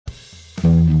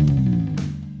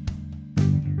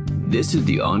This is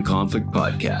the On Conflict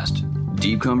podcast.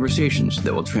 Deep conversations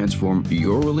that will transform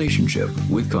your relationship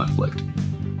with conflict.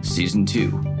 Season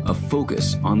 2, a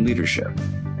focus on leadership.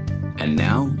 And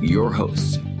now, your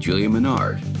hosts, Julia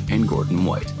Menard and Gordon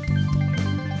White.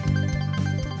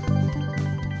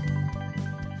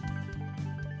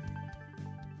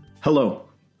 Hello,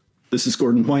 this is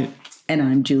Gordon White. And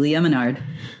I'm Julia Menard.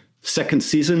 Second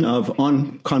season of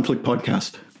On Conflict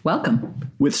podcast.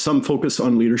 Welcome. With some focus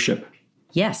on leadership.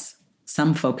 Yes,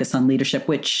 some focus on leadership,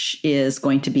 which is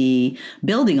going to be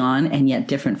building on and yet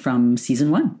different from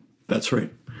season 1. That's right.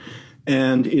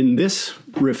 And in this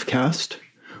Riffcast,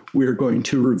 we're going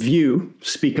to review,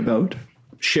 speak about,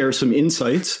 share some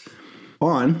insights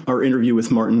on our interview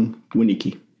with Martin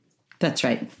Wieniecki. That's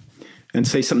right. And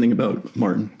say something about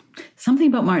Martin. Something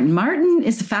about Martin. Martin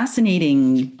is a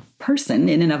fascinating person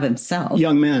in and of himself.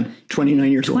 Young man,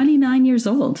 29 years old. 29 years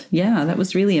old. Yeah, that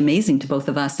was really amazing to both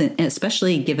of us, and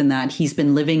especially given that he's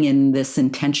been living in this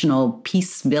intentional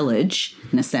peace village,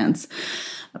 in a sense,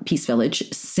 peace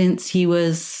village, since he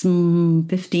was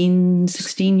 15,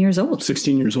 16 years old.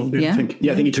 16 years old, I think.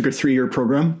 Yeah, I think he took a 3-year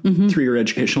program, 3-year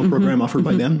educational program offered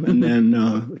by them, and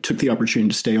then took the opportunity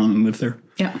to stay on and live there.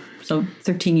 Yeah. So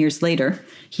 13 years later,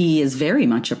 he is very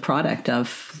much a product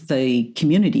of the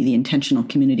community, the intentional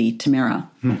community, Tamara,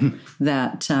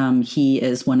 that he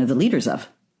is one of the leaders of.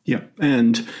 Yeah.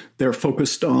 And they're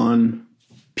focused on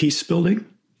peace building,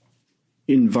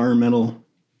 environmental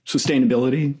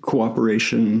sustainability,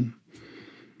 cooperation,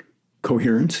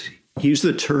 coherence. He used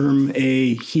the term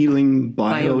a healing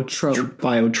biotrope.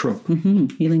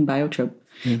 Healing biotrope.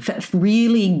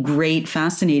 Really great,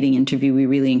 fascinating interview. We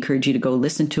really encourage you to go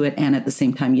listen to it. And at the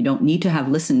same time, you don't need to have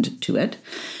listened to it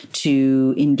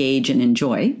to engage and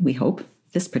enjoy, we hope,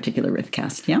 this particular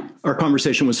Riffcast. Yeah. Our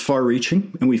conversation was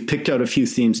far-reaching, and we've picked out a few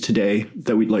themes today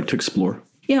that we'd like to explore.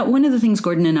 Yeah, one of the things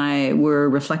Gordon and I were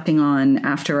reflecting on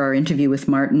after our interview with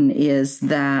Martin is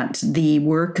that the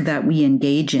work that we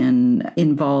engage in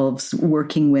involves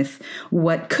working with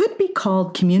what could be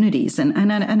called communities.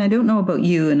 And I don't know about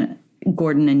you and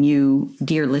Gordon and you,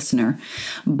 dear listener,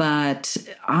 but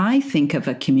I think of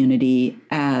a community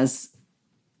as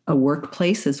a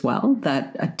workplace as well,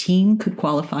 that a team could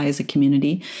qualify as a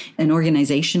community, an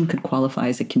organization could qualify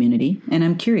as a community. And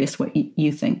I'm curious what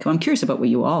you think. I'm curious about what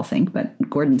you all think, but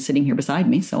Gordon's sitting here beside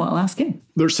me, so I'll ask him.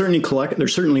 There's certainly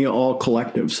all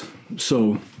collectives.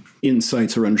 So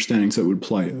insights or understandings that would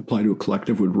apply to a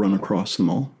collective would run across them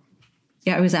all.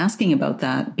 Yeah, I was asking about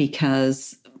that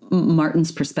because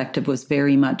Martin's perspective was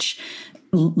very much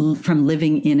from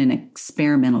living in an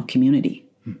experimental community,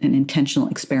 an intentional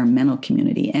experimental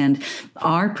community. And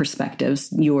our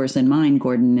perspectives, yours and mine,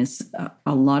 Gordon, is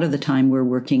a lot of the time we're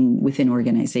working within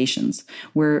organizations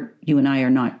where you and I are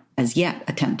not as yet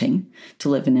attempting to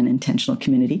live in an intentional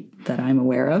community that I'm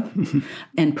aware of.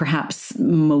 And perhaps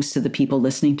most of the people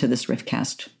listening to this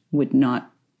Riffcast would not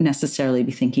necessarily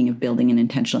be thinking of building an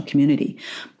intentional community.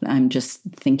 I'm just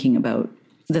thinking about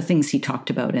the things he talked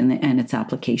about and its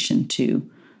application to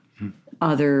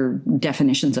other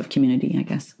definitions of community, I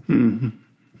guess. That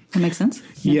makes sense?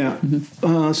 Yeah.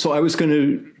 So I was going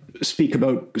to speak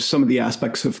about some of the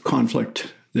aspects of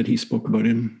conflict that he spoke about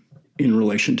in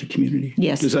relation to community.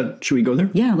 Yes. Should we go there?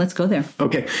 Yeah, let's go there.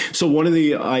 Okay. So one of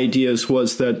the ideas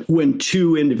was that when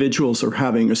two individuals are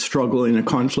having a struggle in a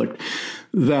conflict,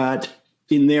 that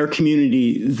in their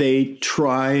community, they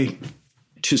try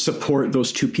to support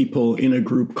those two people in a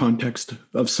group context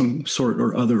of some sort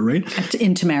or other, right?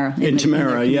 In Tamara. In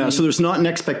Tamara, yeah. So there's not an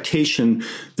expectation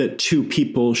that two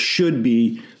people should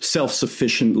be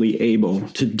self-sufficiently able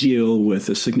to deal with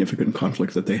a significant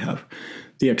conflict that they have.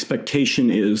 The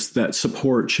expectation is that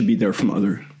support should be there from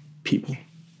other people.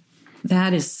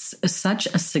 That is such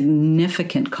a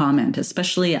significant comment,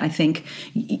 especially, I think,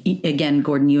 again,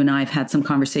 Gordon, you and I have had some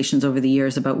conversations over the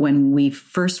years about when we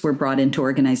first were brought into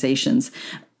organizations.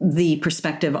 The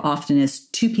perspective often is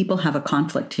two people have a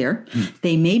conflict here.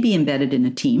 They may be embedded in a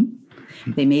team.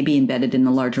 They may be embedded in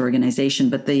a large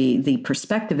organization, but the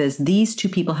perspective is these two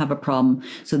people have a problem,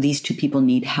 so these two people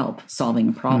need help solving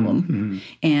a problem.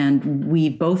 And we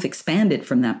both expanded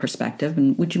from that perspective.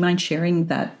 And would you mind sharing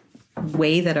that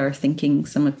way that our thinking,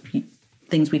 some of the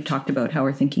things we've talked about, how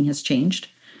our thinking has changed?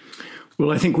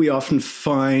 Well, I think we often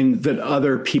find that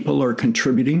other people are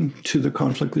contributing to the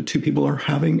conflict that two people are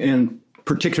having, and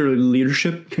particularly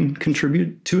leadership can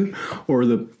contribute to it, or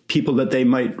the people that they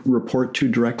might report to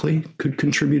directly could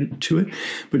contribute to it.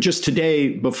 But just today,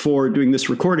 before doing this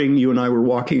recording, you and I were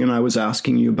walking, and I was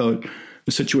asking you about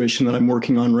a situation that I'm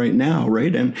working on right now,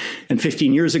 right? And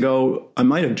 15 years ago, I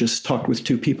might have just talked with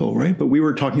 2 people, right? But we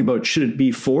were talking about, should it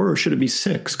be 4 or should it be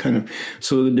 6, kind of.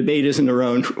 So the debate isn't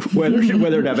around whether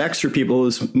to have extra people,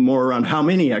 is more around how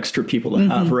many extra people to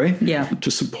have, right? Yeah.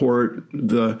 To support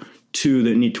the 2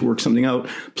 that need to work something out.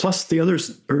 Plus the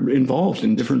others are involved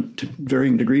in different,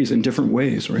 varying degrees in different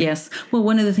ways, right? Yes. Well,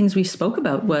 one of the things we spoke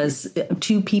about was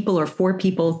 2 people or 4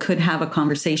 people could have a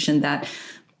conversation that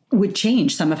would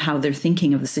change some of how they're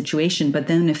thinking of the situation. But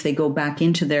then if they go back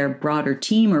into their broader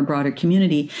team or broader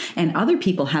community and other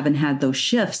people haven't had those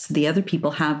shifts, the other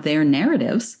people have their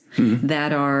narratives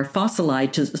that are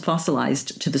fossilized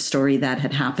to the story that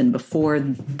had happened before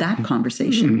that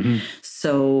conversation.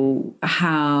 So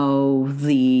how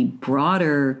the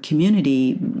broader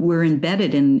community were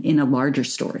embedded in a larger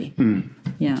story.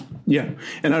 Yeah. Yeah.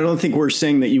 And I don't think we're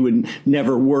saying that you would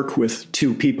never work with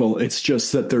 2 people. It's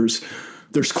just that there's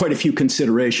quite a few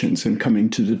considerations in coming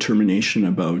to determination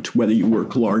about whether you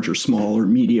work large or small or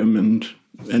medium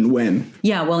and when.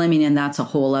 Yeah, well, I mean, and that's a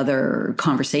whole other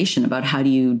conversation about how do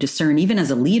you discern, even as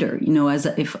a leader,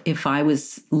 if I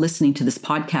was listening to this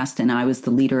podcast and I was the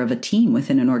leader of a team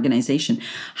within an organization,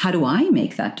 how do I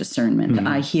make that discernment?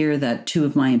 I hear that 2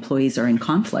 of my employees are in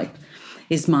conflict.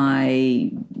 Is my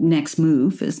next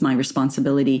move, is my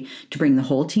responsibility to bring the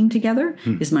whole team together?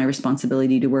 Is my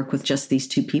responsibility to work with just these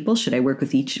 2 people? Should I work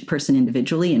with each person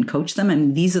individually and coach them?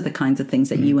 And these are the kinds of things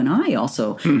that you and I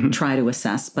also try to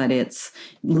assess. But it's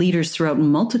leaders throughout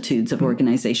multitudes of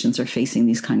organizations are facing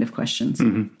these kind of questions.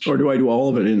 Or do I do all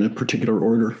of it in a particular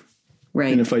order?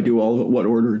 Right. And if I do all of it, what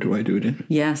order do I do it in?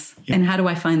 Yes. Yeah. And how do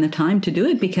I find the time to do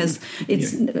it? Because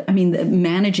it's, I mean,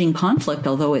 managing conflict,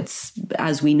 although it's,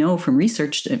 as we know from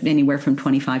research, anywhere from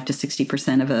 25 to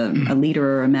 60% of a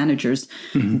leader or a manager's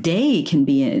day can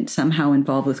be somehow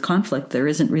involved with conflict. There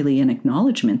isn't really an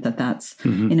acknowledgement that that's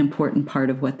an important part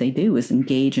of what they do, is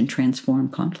engage and transform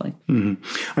conflict.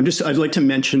 I'd like to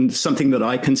mention something that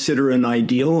I consider an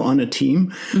ideal on a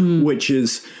team, which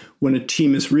is when a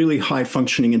team is really high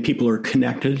functioning and people are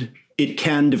connected, it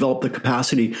can develop the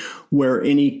capacity where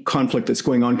any conflict that's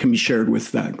going on can be shared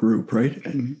with that group, right?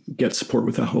 And get support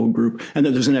with that whole group. And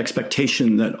that there's an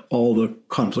expectation that all the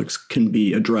conflicts can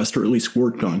be addressed or at least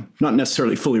worked on, not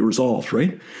necessarily fully resolved,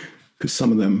 right? Because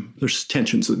some of them, there's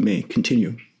tensions that may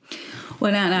continue.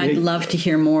 Well, and I'd love to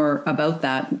hear more about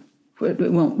that.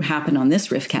 It won't happen on this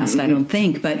Riffcast, I don't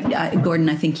think. But Gordon,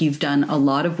 I think you've done a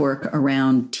lot of work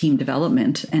around team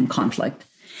development and conflict.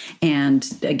 And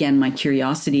again, my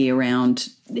curiosity around,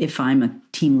 if I'm a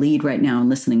team lead right now and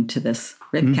listening to this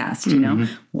Riffcast,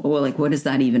 well, like, what does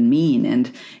that even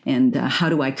mean? And how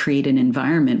do I create an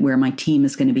environment where my team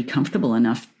is going to be comfortable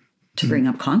enough to bring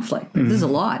up conflict? There's a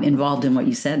lot involved in what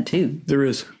you said, too. There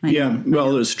is.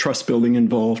 Well, there's trust building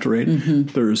involved, right?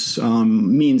 There's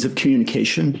means of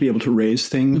communication to be able to raise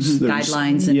things. There's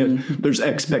guidelines. There's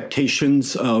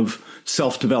expectations of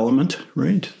self-development,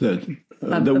 right? That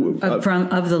from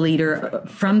the leader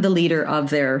of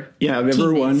their of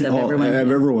everyone.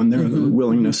 Everyone there, the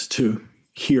willingness to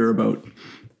hear about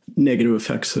negative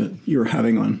effects that you're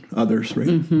having on others,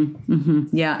 right?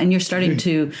 Yeah, and you're starting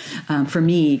to, for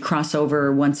me, cross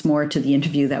over once more to the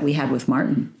interview that we had with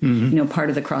Martin. Part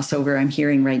of the crossover I'm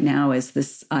hearing right now is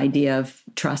this idea of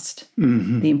trust,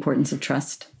 the importance of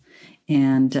trust.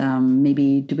 And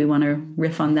maybe, do we want to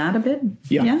riff on that a bit?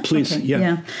 Yeah, please. Okay.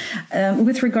 Yeah.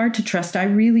 With regard to trust, I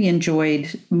really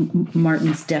enjoyed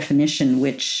Martin's definition,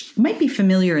 which might be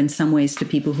familiar in some ways to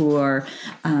people who are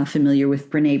familiar with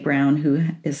Brené Brown, who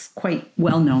is quite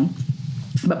well known.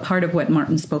 But part of what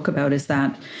Martin spoke about is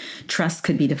that trust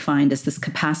could be defined as this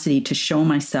capacity to show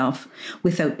myself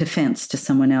without defense to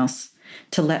someone else,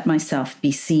 to let myself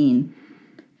be seen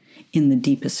in the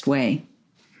deepest way.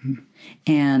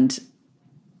 And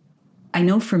I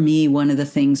know for me, one of the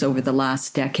things over the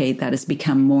last decade that has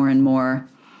become more and more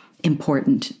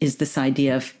important is this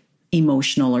idea of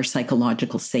emotional or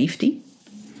psychological safety.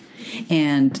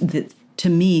 And to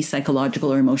me,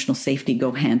 psychological or emotional safety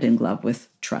go hand in glove with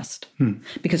trust.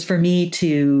 Because for me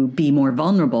to be more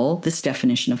vulnerable, this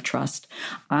definition of trust,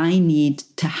 I need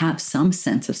to have some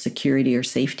sense of security or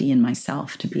safety in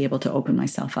myself to be able to open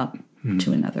myself up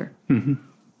to another.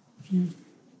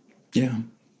 Yeah.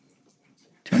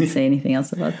 Do you want to say anything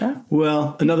else about that?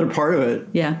 Well, another part of it,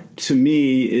 to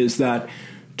me, is that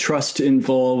trust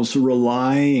involves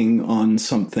relying on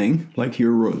something, like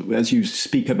as you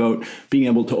speak about being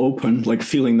able to open, like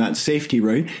feeling that safety,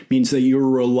 right? Means that you're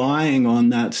relying on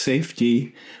that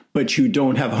safety, but you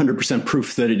don't have 100%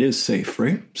 proof that it is safe,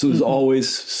 right? So there's always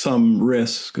some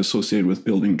risk associated with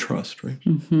building trust, right?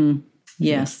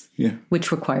 Yes. Yeah.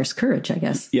 Which requires courage, I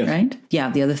guess. Yes. Right? Yeah.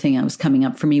 The other thing that was coming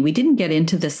up for me, we didn't get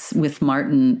into this with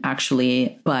Martin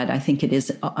actually, but I think it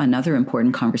is another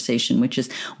important conversation, which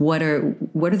is what are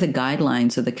the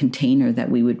guidelines or the container that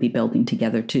we would be building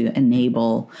together to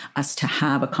enable us to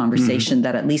have a conversation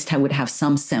that at least would have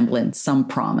some semblance, some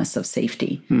promise of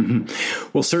safety.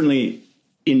 Well, certainly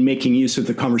in making use of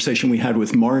the conversation we had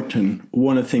with Martin,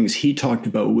 one of the things he talked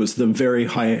about was the very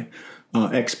high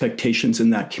expectations in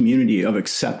that community of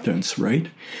acceptance, right?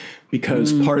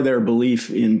 Because part of their belief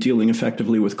in dealing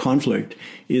effectively with conflict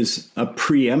is a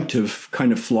preemptive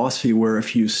kind of philosophy where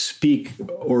if you speak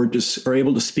or are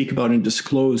able to speak about and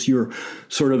disclose your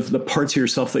sort of the parts of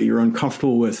yourself that you're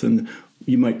uncomfortable with and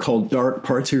you might call dark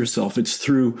parts of yourself, it's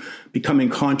through becoming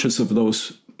conscious of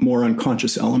those more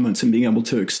unconscious elements and being able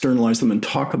to externalize them and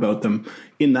talk about them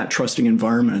in that trusting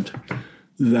environment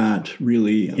that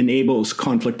really enables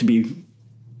conflict to be,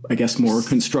 I guess, more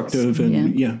constructive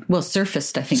and Well,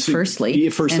 surfaced, I think, firstly,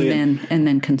 and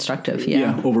then constructive.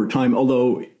 Yeah. Over time.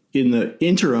 Although in the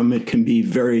interim, it can be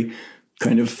very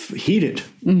kind of heated,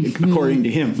 according to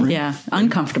him. Right? Yeah,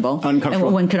 uncomfortable. And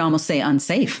one could almost say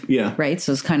unsafe. Yeah. Right.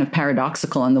 So it's kind of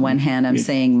paradoxical. On the one hand, I'm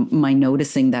saying my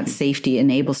noticing that safety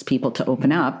enables people to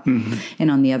open up, and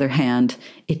on the other hand,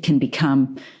 it can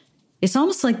become. It's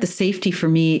almost like the safety for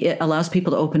me, it allows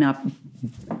people to open up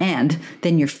and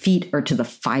then your feet are to the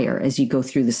fire as you go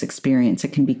through this experience.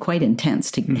 It can be quite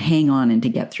intense to hang on and to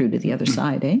get through to the other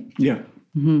side, eh? Yeah.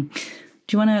 Do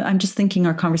you want to, I'm just thinking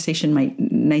our conversation might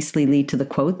nicely lead to the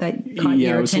quote that caught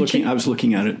your attention. I was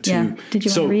looking at it too. Yeah. Did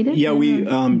you want to read it? Yeah, we,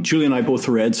 Julie and I both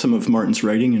read some of Martin's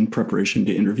writing in preparation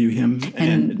to interview him.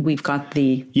 And we've got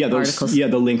the articles. The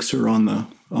links are on the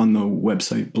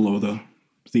website below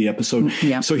the episode.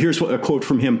 So here's a quote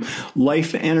from him.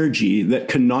 Life energy that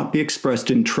cannot be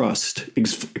expressed in trust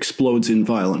explodes in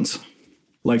violence.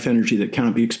 Life energy that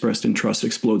cannot be expressed in trust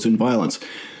explodes in violence.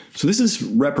 So this is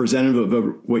representative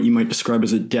of what you might describe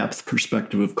as a depth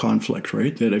perspective of conflict,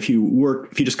 right? That if you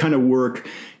just kind of work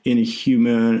in a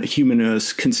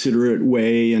humanist, considerate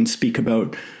way and speak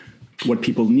about what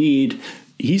people need,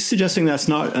 he's suggesting that's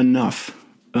not enough.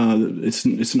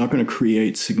 It's not going to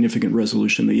create significant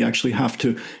resolution, that you actually have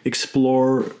to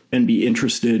explore and be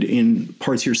interested in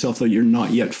parts of yourself that you're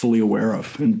not yet fully aware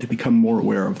of and to become more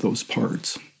aware of those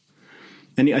parts.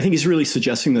 And I think he's really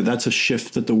suggesting that that's a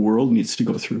shift that the world needs to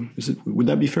go through. Would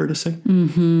that be fair to say?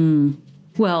 Mm-hmm.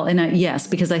 Well, and yes,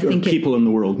 because I think people in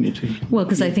the world need to. Well,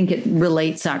 because I think it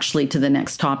relates actually to the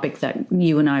next topic that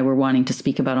you and I were wanting to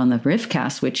speak about on the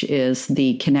Riffcast, which is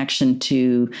the connection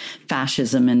to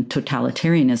fascism and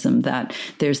totalitarianism, that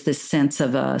there's this sense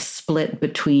of a split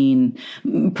between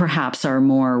perhaps our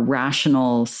more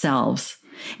rational selves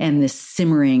and this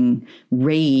simmering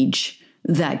rage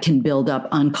that can build up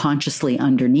unconsciously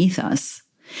underneath us.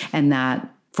 And that,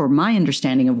 for my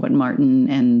understanding of what Martin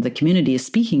and the community is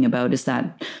speaking about, is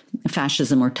that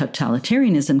fascism or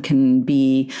totalitarianism can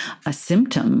be a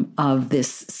symptom of this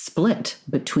split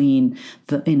between,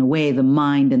 in a way, the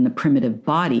mind and the primitive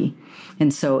body.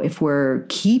 And so if we're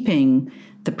keeping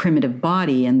the primitive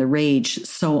body and the rage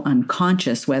so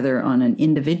unconscious, whether on an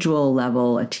individual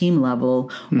level, a team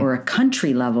level, or a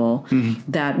country level,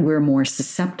 that we're more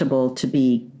susceptible to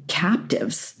be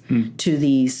captives to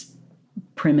these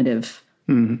primitive,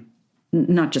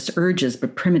 not just urges,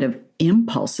 but primitive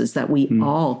impulses that we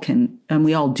all can, and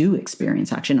we all do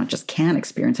experience, actually, not just can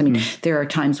experience. I mean, there are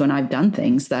times when I've done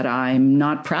things that I'm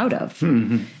not proud of.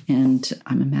 And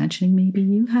I'm imagining maybe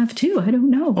you have too. I don't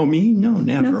know. Oh, me? No,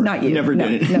 never. No, not you. Never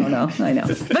did it. No, I know.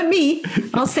 But me,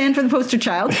 I'll stand for the poster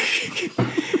child.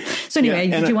 So anyway,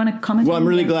 did you want to comment? Well, I'm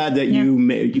really glad that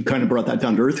you kind of brought that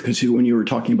down to earth, because when you were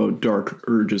talking about dark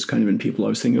urges kind of in people, I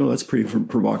was thinking, that's a pretty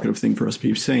provocative thing for us to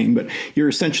be saying. But you're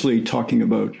essentially talking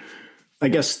about, I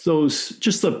guess, those,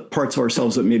 just the parts of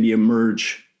ourselves that maybe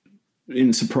emerge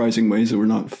in surprising ways that we're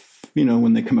not,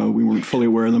 when they come out, we weren't fully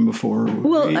aware of them before.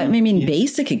 Well, I mean,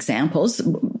 basic examples.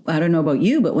 I don't know about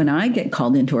you, but when I get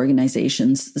called into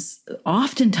organizations,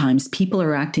 oftentimes people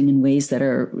are acting in ways that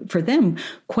are, for them,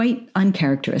 quite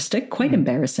uncharacteristic, quite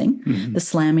embarrassing. The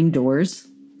slamming doors,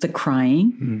 the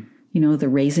crying, the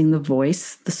raising the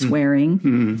voice, the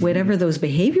swearing, whatever those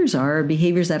behaviors are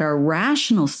behaviors that our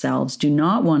rational selves do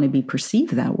not want to be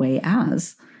perceived that way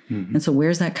as. And so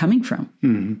where's that coming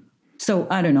from? So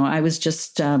I don't know. I was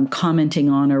just commenting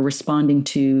on or responding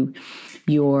to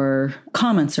your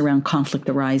comments around conflict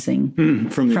arising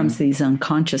from these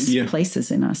unconscious places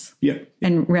in us.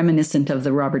 And reminiscent of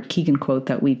the Robert Keegan quote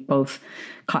that we both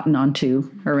cottoned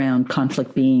onto around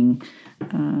conflict being...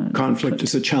 conflict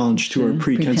is a challenge to our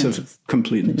pretense of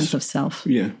completeness. Of self.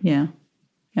 Yeah.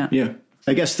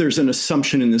 I guess there's an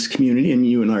assumption in this community, and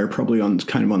you and I are probably on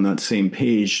that same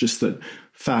page, just that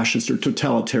fascist or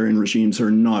totalitarian regimes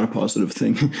are not a positive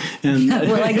thing. And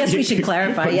well, I guess we should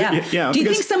clarify. Yeah. Do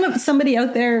you think somebody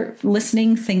out there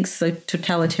listening thinks a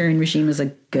totalitarian regime is a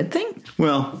good thing?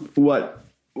 Well, what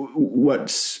one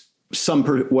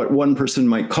person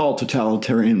might call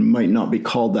totalitarian might not be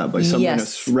called that by someone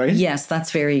else, right? Yes, that's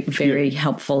very, very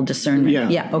helpful discernment.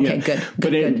 Okay,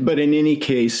 good. But in any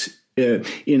case,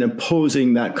 in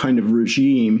opposing that kind of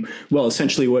regime, well,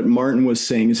 essentially what Martin was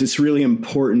saying is it's really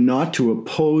important not to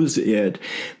oppose it,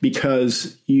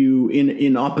 because you,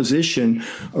 in opposition,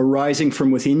 arising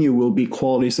from within you will be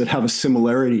qualities that have a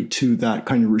similarity to that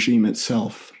kind of regime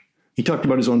itself. He talked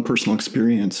about his own personal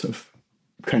experience of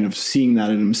kind of seeing that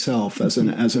in himself as an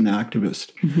activist,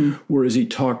 whereas he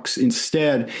talks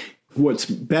instead, what's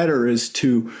better is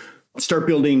to start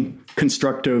building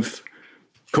constructive,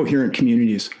 coherent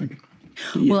communities.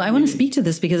 Well, I want to speak to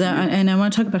this because I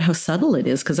want to talk about how subtle it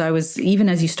is, because I was, even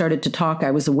as you started to talk,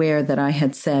 I was aware that I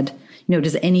had said,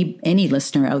 does any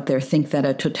listener out there think that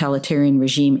a totalitarian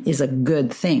regime is a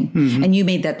good thing? And you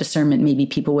made that discernment. Maybe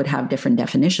people would have different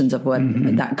definitions of what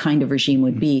that kind of regime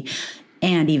would be.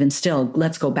 And even still,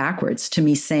 let's go backwards to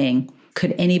me saying,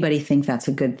 could anybody think that's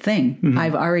a good thing?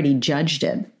 I've already judged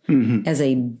it as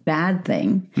a bad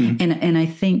thing. And I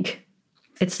think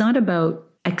it's not about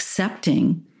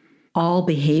accepting all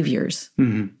behaviors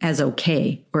as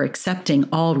okay, or accepting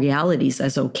all realities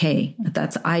as okay.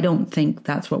 I don't think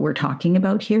that's what we're talking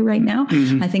about here right now.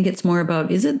 I think it's more about,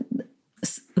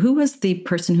 who was the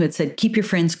person who had said, keep your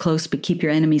friends close, but keep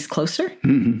your enemies closer?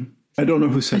 I don't know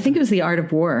who said I think it was The Art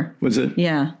of War. Was it?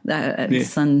 Yeah.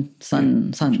 Son,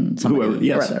 somebody,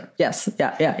 yes. brother. Yes.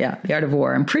 Yeah. The Art of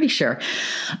War. I'm pretty sure.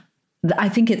 I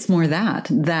think it's more that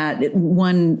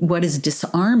what is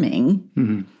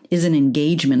disarming is an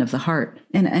engagement of the heart.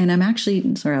 And I'm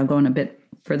actually, sorry, I'll go on a bit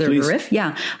further of a riff.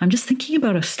 Yeah. I'm just thinking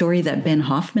about a story that Ben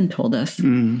Hoffman told us.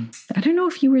 I don't know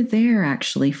if you were there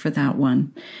actually for that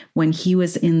one, when he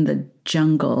was in the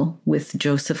jungle with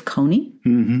Joseph Kony.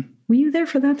 Were you there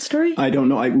for that story? I don't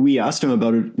know. We asked him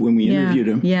about it when we interviewed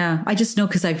him. Yeah. I just know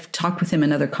because I've talked with him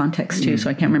in other contexts too, so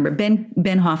I can't remember.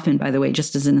 Ben Hoffman, by the way,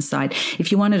 just as an aside,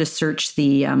 if you wanted to search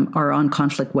the our On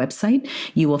Conflict website,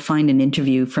 you will find an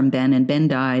interview from Ben, and Ben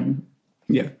died.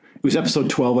 Yeah. It was episode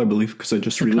 12, I believe, because I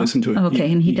just re-listened to it.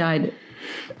 Okay, and he died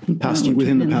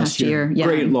within the past year. Yeah.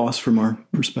 Great loss from our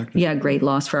perspective. Yeah, great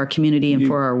loss for our community and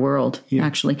for our world,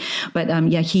 actually. But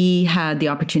he had the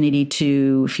opportunity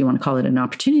to, if you want to call it an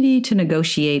opportunity, to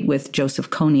negotiate with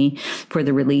Joseph Kony for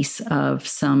the release of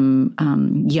some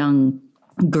young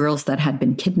girls that had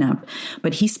been kidnapped.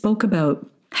 But he spoke about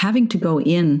having to go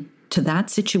in to that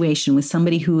situation with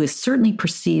somebody who is certainly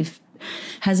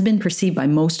has been perceived by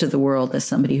most of the world as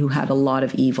somebody who had a lot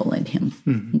of evil in him,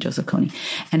 Joseph Kony,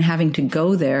 and having to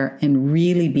go there and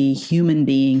really be human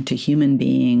being to human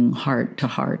being, heart to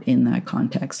heart in that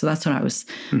context. So that's what I was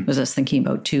thinking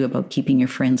about too, about keeping your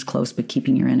friends close, but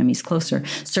keeping your enemies closer.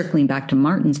 Circling back to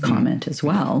Martin's comment as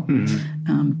well,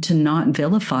 to not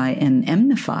vilify and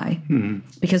enmify,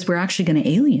 because we're actually going to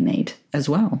alienate as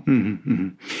well.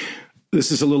 This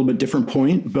is a little bit different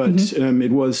point, but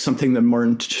it was something that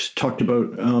Martin talked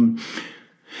about.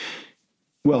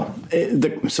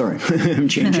 Sorry, I'm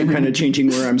changing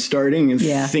where I'm starting and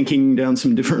thinking down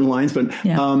some different lines. But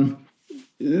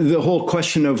the whole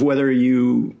question of whether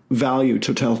you value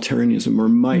totalitarianism or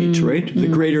might, right? The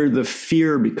greater the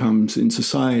fear becomes in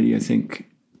society, I think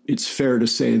it's fair to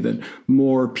say that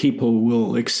more people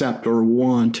will accept or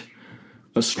want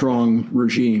a strong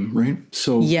regime, right?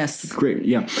 So yes, great,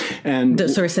 yeah. And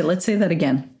let's say that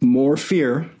again. More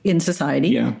fear in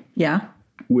society,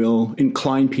 will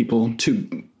incline people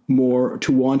to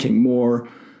wanting more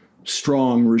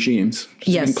strong regimes.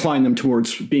 Incline them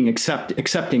towards being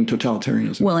accepting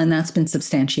totalitarianism. Well, and that's been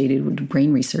substantiated with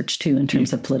brain research too, in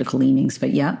terms of political leanings.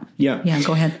 But yeah,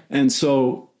 go ahead. And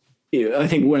so, I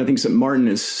think one of the things that Martin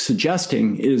is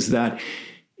suggesting is that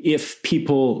if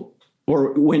people,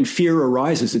 or when fear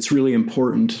arises, it's really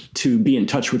important to be in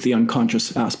touch with the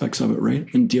unconscious aspects of it, right?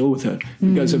 And deal with it.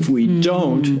 Because if we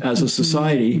don't, as a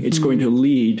society, it's going to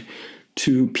lead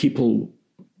to people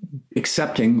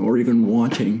accepting or even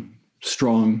wanting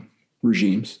strong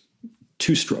regimes,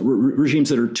 too strong, regimes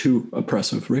that are too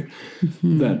oppressive, right?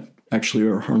 That actually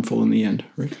are harmful in the end,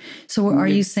 right? So are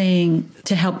you saying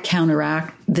to help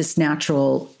counteract this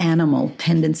natural animal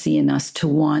tendency in us to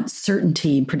want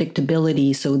certainty and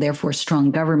predictability, so therefore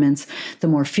strong governments, the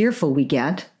more fearful we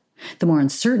get, the more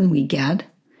uncertain we get,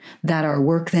 that our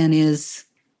work then is,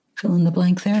 fill in the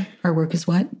blank there, our work is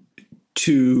what?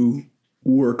 To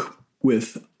work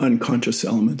with unconscious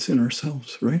elements in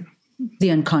ourselves, right?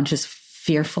 The unconscious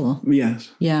fearful.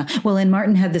 Yes. Yeah. Well, and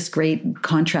Martin had this great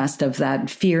contrast of that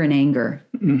fear and anger.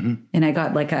 Mm-hmm. And I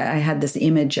got I had this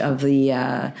image of the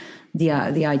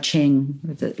I Ching,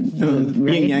 right?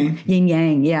 Yin Yang. Yin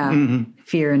Yang, yeah. Mm-hmm.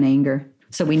 Fear and anger.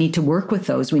 So we need to work with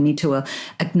those. We need to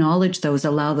acknowledge those,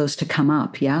 allow those to come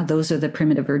up. Yeah, those are the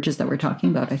primitive urges that we're talking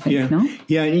about, I think, yeah. no?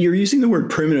 Yeah, and you're using the word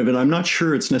primitive, and I'm not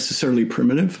sure it's necessarily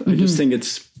primitive. Mm-hmm. I just think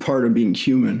it's part of being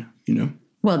human,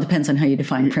 Well, it depends on how you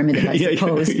define primitive, I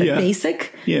suppose. But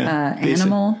basic? Basic.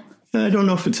 Animal? I don't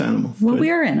know if it's animal. Well,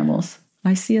 we are animals.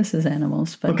 I see us as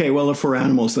animals. But okay, well, if we're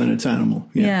animals, then it's animal.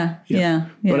 Yeah.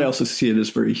 But I also see it as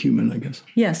very human, I guess.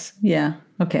 Yes, yeah.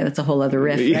 Okay, that's a whole other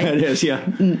riff, right? Yeah, it is, yeah.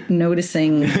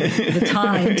 Noticing the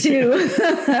time, too.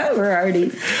 We're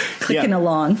already clicking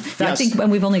along. Yes. I think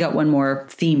we've only got one more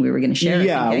theme we were going to share.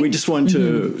 Yeah, we just want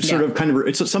to sort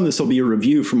of some of this will be a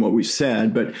review from what we've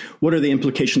said, but what are the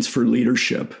implications for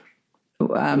leadership?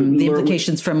 The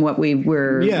implications from what we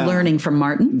were learning from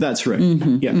Martin. That's right.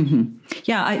 Mm-hmm, yeah. Mm-hmm.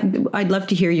 Yeah, I'd love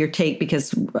to hear your take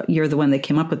because you're the one that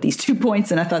came up with these 2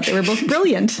 points and I thought they were both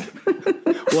brilliant.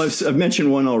 Well, I've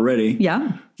mentioned one already.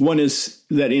 Yeah. One is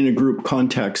that in a group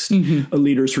context, a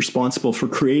leader is responsible for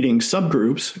creating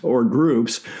subgroups or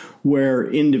groups where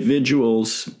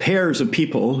individuals, pairs of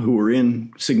people who are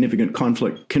in significant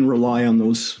conflict can rely on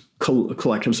those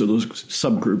collectives or those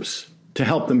subgroups to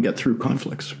help them get through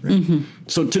conflicts. Right? Mm-hmm.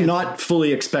 So to not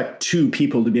fully expect 2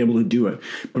 people to be able to do it,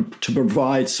 but to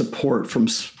provide support from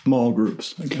small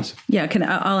groups, I guess. Yeah,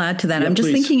 I'll add to that. I'm just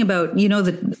thinking about,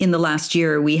 that in the last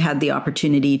year, we had the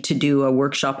opportunity to do a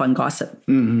workshop on gossip.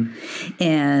 Mm-hmm.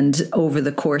 And over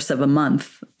the course of a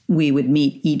month, we would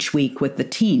meet each week with the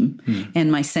team. Mm-hmm.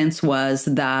 And my sense was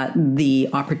that the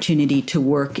opportunity to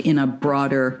work in a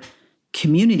broader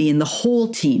community and the whole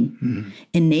team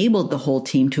enabled the whole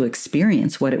team to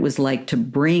experience what it was like to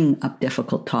bring up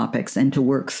difficult topics and to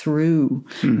work through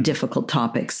difficult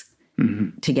topics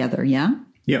together. Yeah?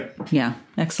 Yeah. Yeah.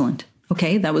 Excellent.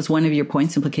 Okay. That was one of your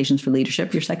points, implications for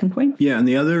leadership. Your second point? Yeah. And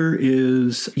the other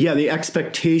is, the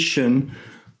expectation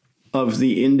of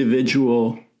the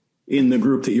individual in the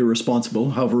group that you're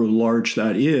responsible, however large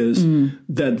that is,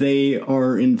 that they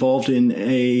are involved in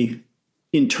a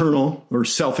internal or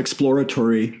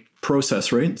self-exploratory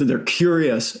process, right? That they're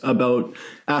curious about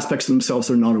aspects of themselves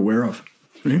they're not aware of.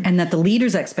 Right? And that the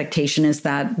leader's expectation is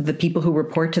that the people who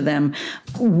report to them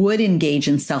would engage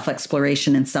in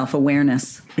self-exploration and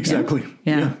self-awareness. Exactly.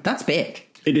 Yeah. That's big.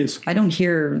 It is. I don't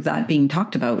hear that being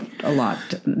talked about a lot.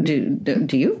 Do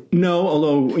you? No,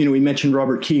 although, we mentioned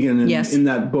Robert Keegan in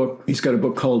that book. He's got a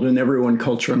book called An Everyone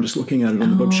Culture. I'm just looking at it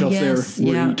on the bookshelf there,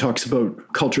 where he talks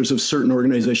about cultures of certain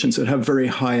organizations that have very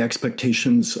high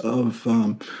expectations of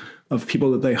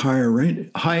people that they hire,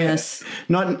 right?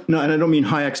 And I don't mean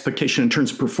high expectation in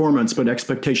terms of performance, but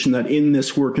expectation that in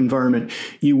this work environment,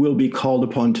 you will be called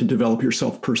upon to develop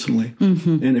yourself personally.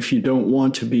 Mm-hmm. And if you don't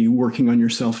want to be working on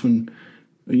yourself and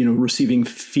receiving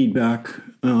feedback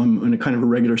in a kind of a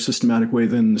regular, systematic way,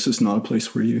 then this is not a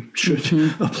place where you should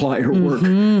apply your work.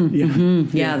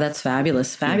 Yeah, that's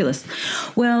fabulous. Fabulous. Yeah.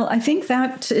 Well, I think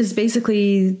that is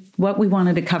basically what we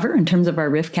wanted to cover in terms of our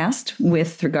Riffcast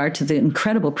with regard to the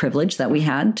incredible privilege that we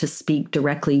had to speak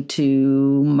directly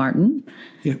to Martin.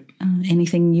 Yeah.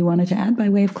 Anything you wanted to add by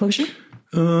way of closure?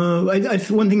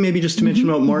 One thing maybe just to mention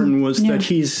about Martin was that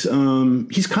he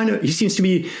seems to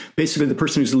be basically the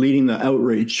person who's leading the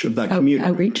outreach of that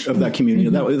community. That community.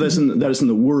 That isn't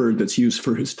the word that's used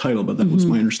for his title, but that was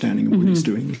my understanding of what he's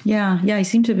doing. Yeah, he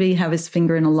seemed to have his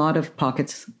finger in a lot of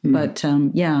pockets, but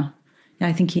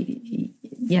I think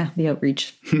the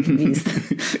outreach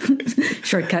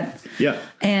shortcut. Yeah.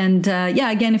 And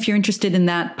again, if you're interested in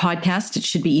that podcast, it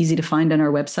should be easy to find on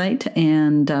our website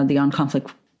and the On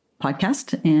Conflict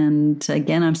podcast. And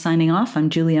again, I'm signing off. I'm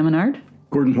Julia Menard.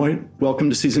 Gordon White. Welcome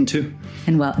to season 2.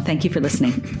 And thank you for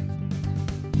listening.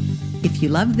 If you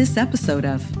loved this episode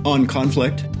of On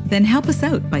Conflict, then help us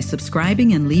out by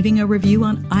subscribing and leaving a review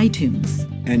on iTunes.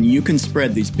 And you can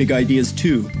spread these big ideas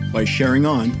too by sharing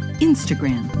on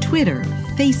Instagram, Twitter,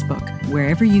 Facebook,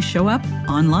 wherever you show up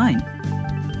online.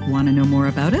 Want to know more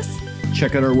about us?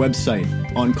 Check out our website,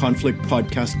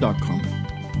 onconflictpodcast.com.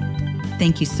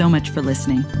 Thank you so much for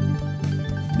listening.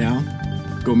 Now,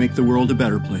 go make the world a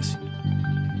better place.